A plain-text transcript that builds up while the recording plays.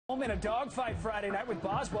In a dogfight Friday night with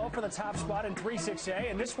Boswell for the top spot in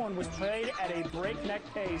 3-6A, and this one was played at a breakneck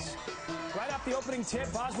pace. Right off the opening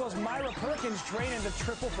tip, Boswell's MIRYA Perkins draining the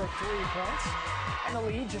triple for 3 points, and the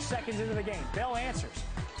lead just seconds into the game. Bell answers.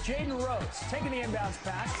 JAYDEN RHOADES taking the inbounds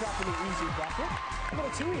pass, dropping the easy bucket. A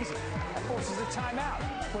little too easy. That forces a timeout.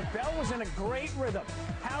 But Bell was in a great rhythm.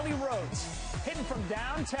 HALLIE RHOADES hitting from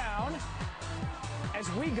downtown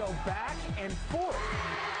as we go back and forth.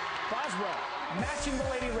 Boswell matching the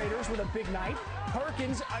Lady Raiders with a big night.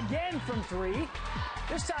 Perkins again from 3.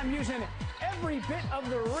 This time using every bit of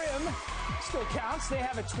the rim. Still counts. They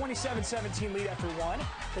have a 27-17 lead after 1.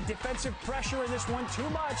 The defensive pressure in this one too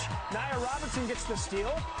much. NYA Robertson gets the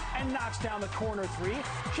steal and knocks down the corner 3.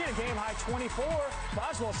 She had a game-high 24.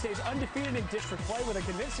 Boswell stays undefeated in district play with a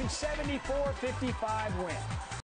convincing 74-55 win.